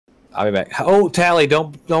I'll be back. Oh, Tally,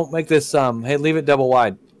 don't make this. Hey, leave it double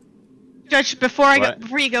wide. Judge, before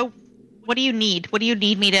you go, what do you need? What do you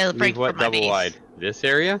need me to break what for my double base? wide? This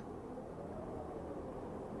area?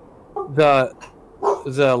 The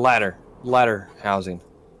ladder housing.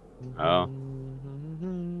 Oh.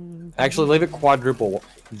 Actually, leave it quadruple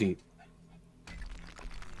deep.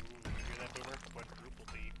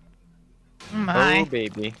 Oh my. Oh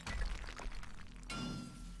baby.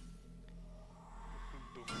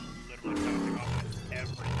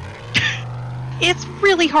 It's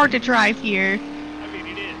really hard to drive here. I mean,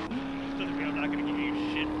 it is. Doesn't mean I'm not gonna give you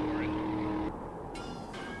shit for it.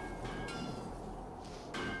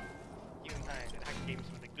 You and I gave him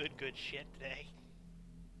some of the good shit today.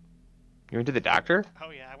 You went to the doctor? Oh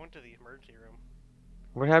yeah, I went to the emergency room.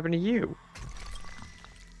 What happened to you?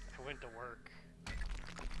 I went to work.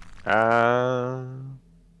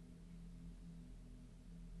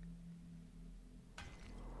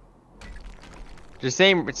 The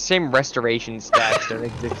same restoration stats don't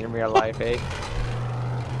exist in real life, eh?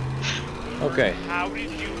 Okay. How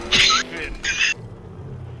did you even?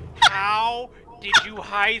 How did you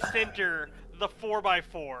high center the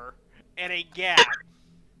 4x4 and a gap?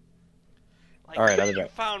 Like, All right, I'll be you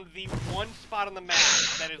back. found the one spot on the map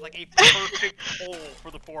that is like a perfect hole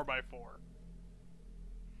for the 4x4.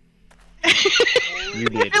 You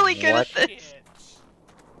did really good what? at this.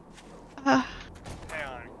 Hang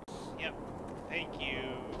on. Yep. Thank you,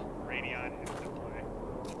 Radeon Instant Play.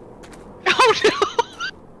 Oh no!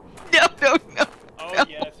 No! Oh No.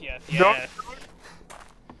 yes. No.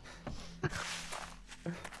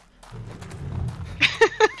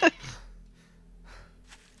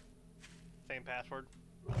 Same password.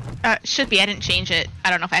 Should be. I didn't change it. I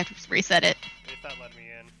don't know if I have to reset it. It's not letting me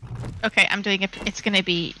in. Okay, I'm doing it. It's gonna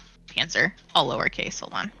be cancer, all lowercase.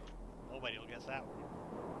 Hold on. Nobody will guess that one.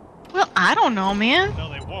 Well, I don't know, man. No,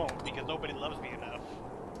 they won't, because nobody loves me enough.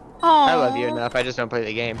 Oh. I love you enough, I just don't play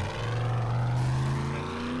the game.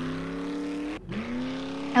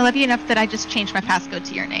 I love you enough that I just changed my passcode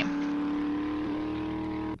to your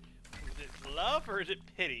name. Is it love or is it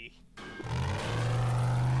pity?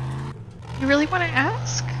 You really want to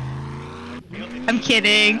ask? I feel the I'm need to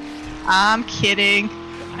kidding. ask. I'm kidding.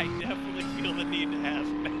 I definitely feel the need to ask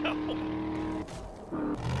now.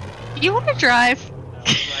 You want to drive? No, I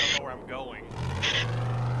don't know where I'm going.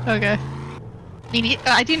 Okay.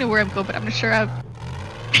 I do know where I'm going, but I'm not sure I'm.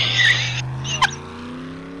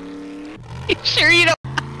 You sure you don't?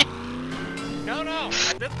 No.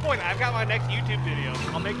 At this point, I've got my next YouTube video.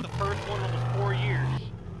 I'll make the first one in almost 4 years.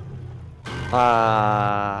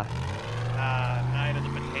 Night of the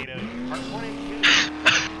Potatoes, part 1 and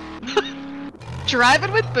 2.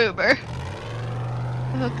 Driving with Boomer.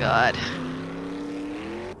 Oh god.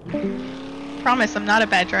 Promise I'm not a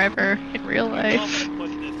bad driver in real You know life. I'm gonna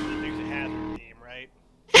put this in the Dukes of Hazzard theme, right?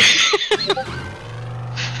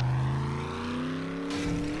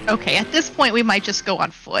 Okay, at this point we might just go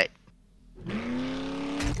on foot.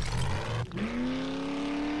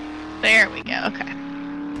 There we go, okay.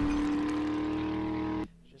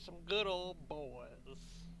 Just some good old boys.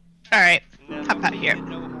 Alright, Never hop out of here. meaning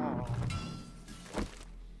no harm.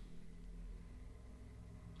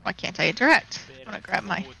 Why can't I interact? Better I'm gonna grab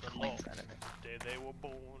my with the coins law. out of it. Day they were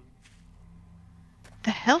born. The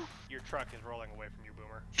hell? Your truck is rolling away from you,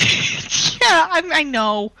 Boomer. Yeah, I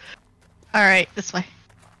know. Alright, this way.